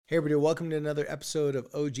Hey everybody, welcome to another episode of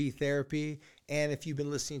OG Therapy. And if you've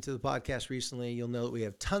been listening to the podcast recently, you'll know that we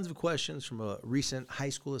have tons of questions from a recent high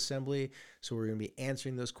school assembly. So we're going to be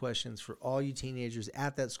answering those questions for all you teenagers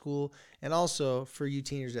at that school, and also for you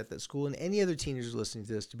teenagers at that school and any other teenagers listening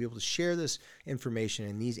to this, to be able to share this information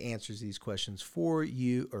and these answers to these questions for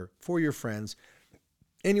you or for your friends,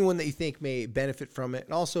 anyone that you think may benefit from it.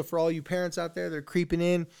 And also for all you parents out there that are creeping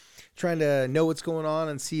in, trying to know what's going on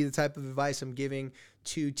and see the type of advice I'm giving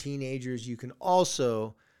to teenagers, you can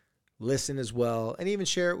also listen as well and even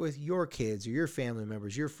share it with your kids or your family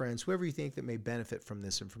members, your friends, whoever you think that may benefit from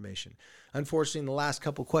this information. Unfortunately, in the last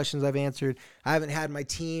couple questions I've answered, I haven't had my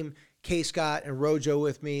team, K. Scott and Rojo,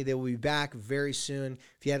 with me. They will be back very soon.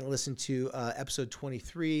 If you hadn't listened to episode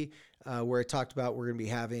 23, where I talked about we're going to be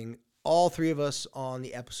having all three of us on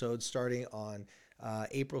the episode starting on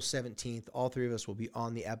April 17th. All three of us will be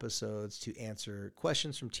on the episodes to answer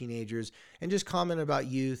questions from teenagers and just comment about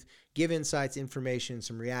youth, give insights, information,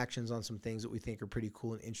 some reactions on some things that we think are pretty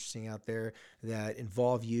cool and interesting out there that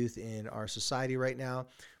involve youth in our society right now.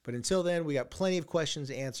 But until then, we got plenty of questions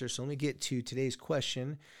to answer. So let me get to today's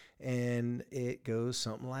question, and it goes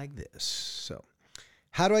something like this. So,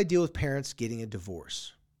 how do I deal with parents getting a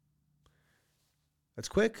divorce? That's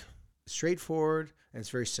quick, straightforward, and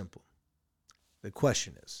it's very simple. The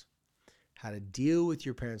question is how to deal with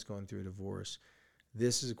your parents going through a divorce.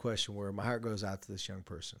 This is a question where my heart goes out to this young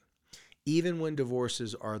person. Even when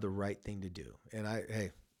divorces are the right thing to do.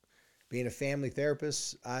 And being a family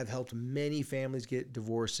therapist, I've helped many families get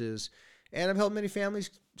divorces, and I've helped many families,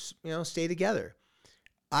 stay together.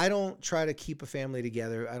 I don't try to keep a family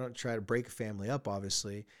together. I don't try to break a family up,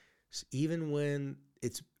 obviously. So even when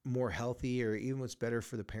it's more healthy, or even what's better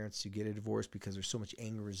for the parents to get a divorce because there's so much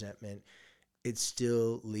anger, resentment, it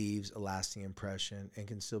still leaves a lasting impression and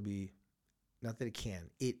can still be, not that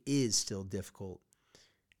it is still difficult.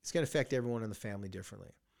 It's going to affect everyone in the family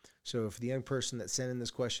differently. So for the young person that sent in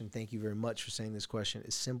this question, thank you very much for saying this question.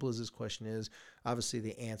 As simple as this question is, obviously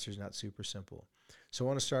the answer is not super simple. So I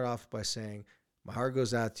want to start off by saying my heart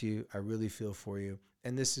goes out to you. I really feel for you.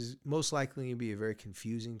 And this is most likely going to be a very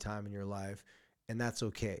confusing time in your life, and that's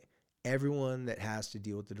okay. Everyone that has to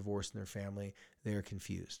deal with the divorce in their family, they're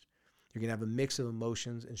confused. You're going to have a mix of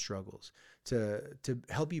emotions and struggles. To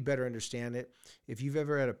help you better understand it, if you've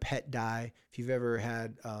ever had a pet die, if you've ever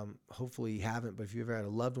had, hopefully you haven't, but if you've ever had a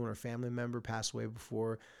loved one or family member pass away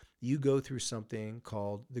before, you go through something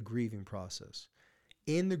called the grieving process.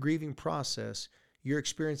 In the grieving process, you're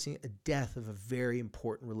experiencing a death of a very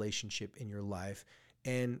important relationship in your life.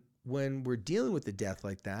 And when we're dealing with the death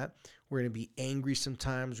like that, we're going to be angry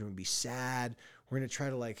sometimes, we're going to be sad, we're going to try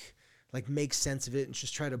to like make sense of it and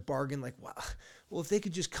just try to bargain well, if they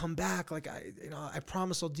could just come back, I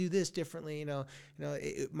promise I'll do this differently,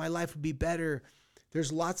 my life would be better.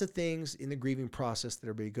 There's lots of things in the grieving process that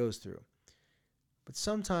everybody goes through. But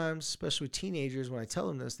sometimes, especially with teenagers, when I tell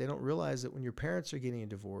them this, they don't realize that when your parents are getting a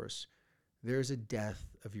divorce, there's a death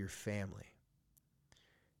of your family.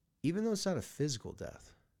 Even though it's not a physical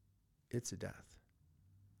death, it's a death.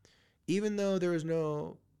 Even though there is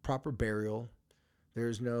no proper burial,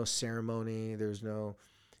 there's no ceremony, there's no,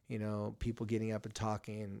 people getting up and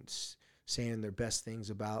talking and saying their best things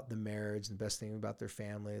about the marriage and the best thing about their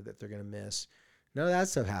family that they're going to miss. None of that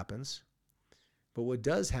stuff happens. But what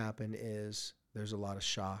does happen is there's a lot of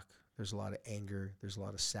shock, there's a lot of anger, there's a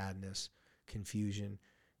lot of sadness, confusion.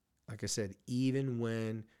 Like I said, even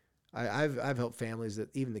when I've helped families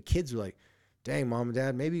that even the kids are like, dang, mom and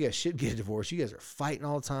dad, maybe you guys should get a divorce. You guys are fighting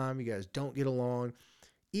all the time. You guys don't get along.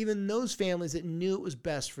 Even those families that knew it was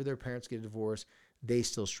best for their parents to get a divorce, they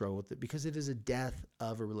still struggle with it because it is a death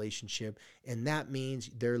of a relationship, and that means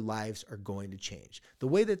their lives are going to change. The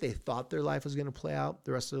way that they thought their life was going to play out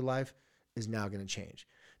the rest of their life is now going to change.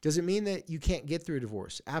 Does it mean that you can't get through a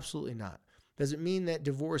divorce? Absolutely not. Does it mean that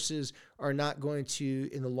divorces are not going to,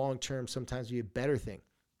 in the long term, sometimes be a better thing?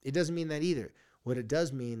 It doesn't mean that either. What it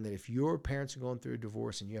does mean that if your parents are going through a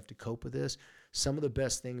divorce and you have to cope with this, some of the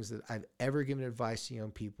best things that I've ever given advice to young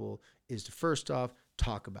people is to, first off,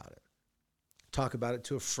 talk about it. Talk about it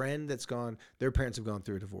to a friend their parents have gone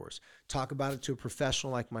through a divorce. Talk about it to a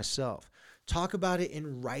professional like myself. Talk about it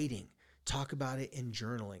in writing. Talk about it in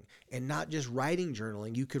journaling. And not just writing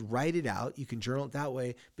journaling. You could write it out. You can journal it that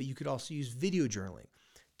way, but you could also use video journaling.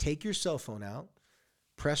 Take your cell phone out,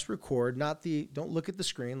 press record, don't look at the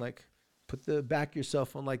screen, put the back of your cell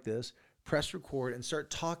phone like this, press record, and start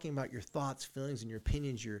talking about your thoughts, feelings, and your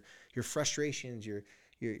opinions, your frustrations,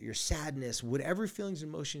 your sadness, whatever feelings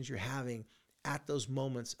and emotions you're having at those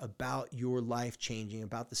moments about your life changing,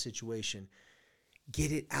 about the situation.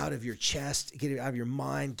 Get it out of your chest, get it out of your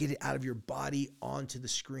mind, get it out of your body onto the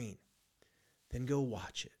screen. Then go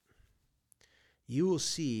watch it. You will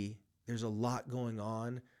see there's a lot going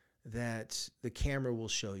on that the camera will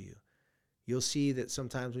show you. You'll see that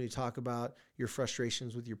sometimes when you talk about your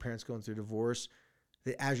frustrations with your parents going through divorce,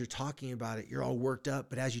 that as you're talking about it, you're all worked up,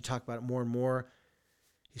 but as you talk about it more and more,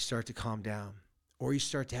 you start to calm down. Or you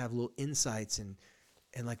start to have little insights and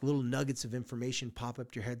like little nuggets of information pop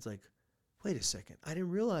up to your heads like, wait a second, I didn't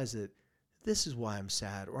realize that this is why I'm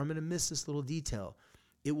sad, or I'm going to miss this little detail.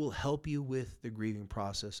 It will help you with the grieving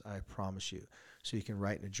process, I promise you. So you can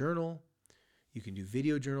write in a journal. You can do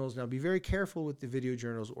video journals. Now, be very careful with the video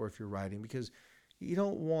journals or if you're writing, because you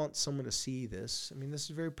don't want someone to see this. I mean, this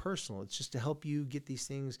is very personal. It's just to help you get these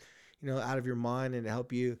things, out of your mind and to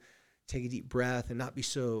help you take a deep breath and not be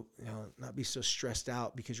so stressed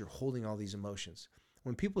out because you're holding all these emotions.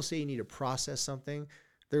 When people say you need to process something,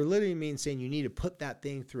 they're literally mean saying you need to put that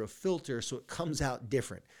thing through a filter so it comes out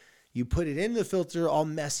different. You put it in the filter all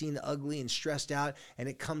messy and ugly and stressed out, and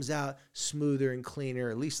it comes out smoother and cleaner,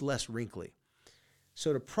 at least less wrinkly.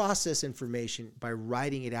 So to process information by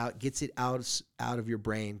writing it out, gets it out of your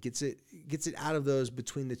brain, gets it out of those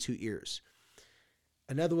between the two ears.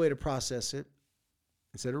 Another way to process it,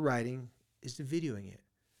 instead of writing, is to videoing it.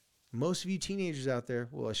 Most of you teenagers out there,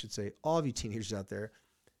 well, I should say all of you teenagers out there,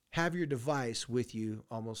 have your device with you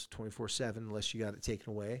almost 24/7 unless you got it taken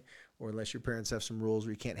away or unless your parents have some rules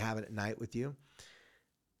where you can't have it at night with you.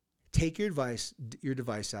 Take your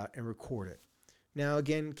device out and record it. Now,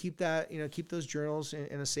 again, keep those journals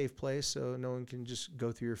in a safe place so no one can just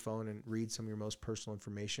go through your phone and read some of your most personal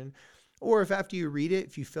information. Or if after you read it,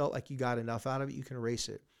 if you felt like you got enough out of it, you can erase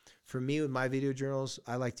it. For me, with my video journals,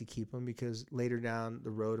 I like to keep them because later down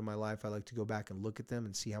the road in my life, I like to go back and look at them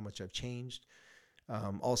and see how much I've changed.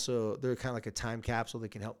 Also, they're kind of like a time capsule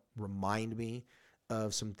that can help remind me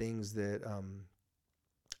of some things that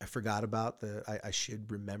I forgot about that I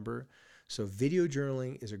should remember. So video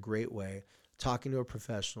journaling is a great way. Talking to a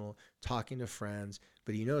professional, talking to friends.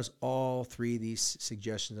 But you notice all three of these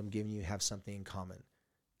suggestions I'm giving you have something in common.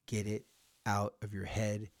 Get it out of your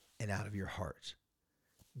head and out of your heart.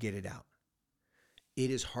 Get it out.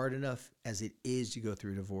 It is hard enough as it is to go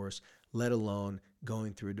through a divorce, let alone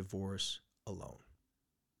going through a divorce alone.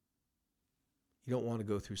 You don't want to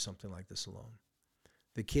go through something like this alone.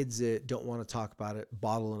 The kids that don't want to talk about it,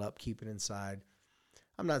 bottle it up, keep it inside.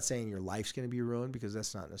 I'm not saying your life's going to be ruined because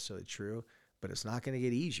that's not necessarily true, but it's not going to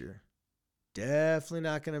get easier. Definitely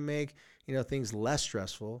not going to make, things less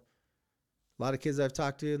stressful. A lot of kids I've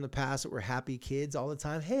talked to in the past that were happy kids all the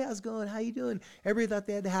time. Hey, how's it going? How you doing? Everybody thought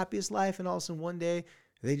they had the happiest life, and all of a sudden one day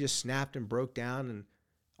they just snapped and broke down, and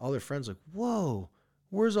all their friends like, whoa,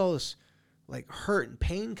 where's all this like hurt and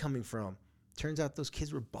pain coming from? Turns out those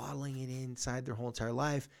kids were bottling it inside their whole entire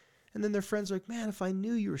life. And then their friends are like, man, if I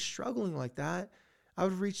knew you were struggling like that, I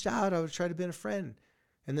would have reached out. I would have tried to be a friend.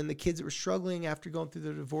 And then the kids that were struggling after going through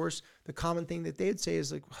the divorce, the common thing that they would say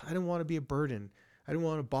is like, I didn't want to be a burden. I didn't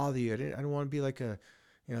want to bother you. I didn't want to be like a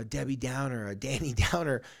Debbie Downer, a Danny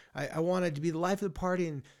Downer. I wanted to be the life of the party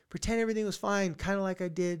and pretend everything was fine, kind of like I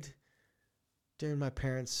did during my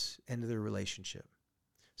parents' end of their relationship.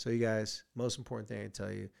 So you guys, most important thing I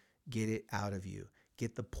tell you, get it out of you.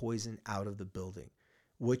 Get the poison out of the building.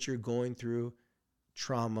 What you're going through,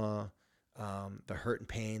 trauma, the hurt and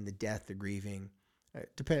pain, the death, the grieving.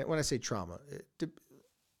 When I say trauma, it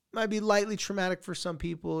might be lightly traumatic for some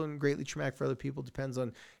people and greatly traumatic for other people. Depends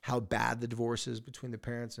on how bad the divorce is between the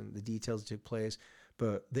parents and the details that took place.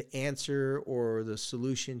 But the answer or the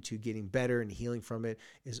solution to getting better and healing from it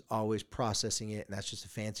is always processing it. And that's just a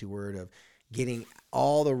fancy word of getting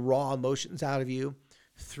all the raw emotions out of you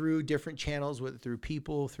through different channels, whether through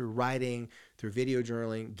people, through writing, through video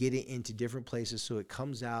journaling, get it into different places so it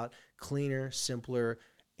comes out cleaner, simpler,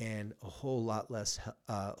 and a whole lot less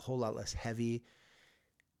heavy.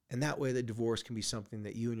 And that way the divorce can be something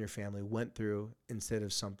that you and your family went through instead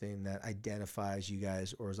of something that identifies you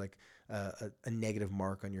guys or is like a negative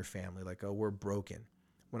mark on your family, like, oh, we're broken.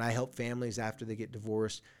 When I help families after they get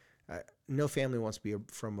divorced, no family wants to be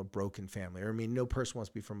from a broken family. No person wants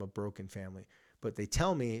to be from a broken family. But they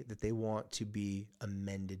tell me that they want to be a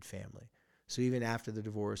mended family. So even after the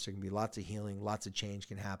divorce, there can be lots of healing, lots of change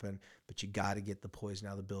can happen, but you got to get the poison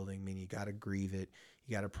out of the building, meaning you got to grieve it,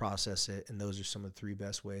 you got to process it, and those are some of the 3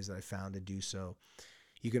 best ways that I found to do so.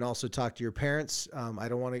 You can also talk to your parents. I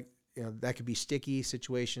don't want to, that could be sticky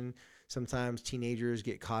situation. Sometimes teenagers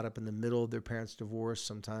get caught up in the middle of their parents' divorce.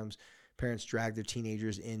 Sometimes parents drag their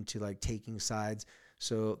teenagers into like taking sides.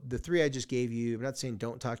 So the 3 I just gave you, I'm not saying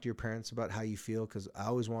don't talk to your parents about how you feel because I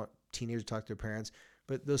always want teenagers to talk to their parents,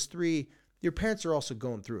 but those 3 your parents are also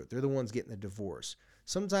going through it. They're the ones getting the divorce.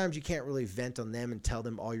 Sometimes you can't really vent on them and tell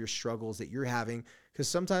them all your struggles that you're having, because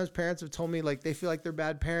sometimes parents have told me like they feel like they're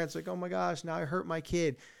bad parents, like, oh my gosh, now I hurt my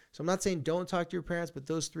kid. So I'm not saying don't talk to your parents, but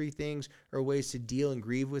those 3 things are ways to deal and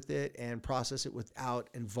grieve with it and process it without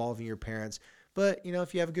involving your parents. But,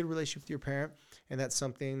 if you have a good relationship with your parent and that's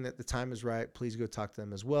something that the time is right, please go talk to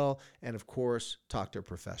them as well. And of course, talk to a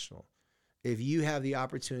professional. If you have the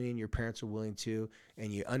opportunity and your parents are willing to,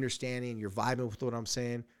 and you're understanding, you're vibing with what I'm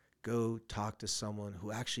saying, go talk to someone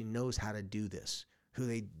who actually knows how to do this, who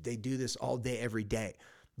they do this all day, every day.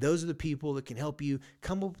 Those are the people that can help you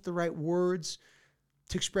come up with the right words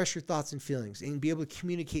to express your thoughts and feelings and be able to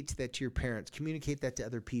communicate that to your parents, communicate that to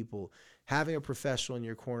other people. Having a professional in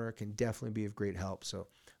your corner can definitely be of great help. So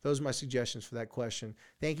those are my suggestions for that question.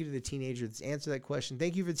 Thank you to the teenager that's answered that question.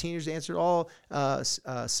 Thank you for the teenagers that answered all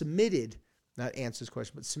submitted, not answers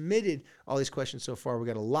question, but submitted all these questions so far. We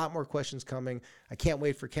got a lot more questions coming. I can't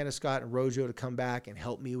wait for Kenneth Scott and Rojo to come back and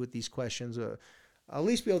help me with these questions. I'll at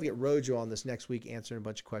least be able to get Rojo on this next week answering a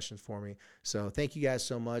bunch of questions for me. So thank you guys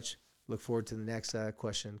so much. Look forward to the next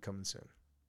question coming soon.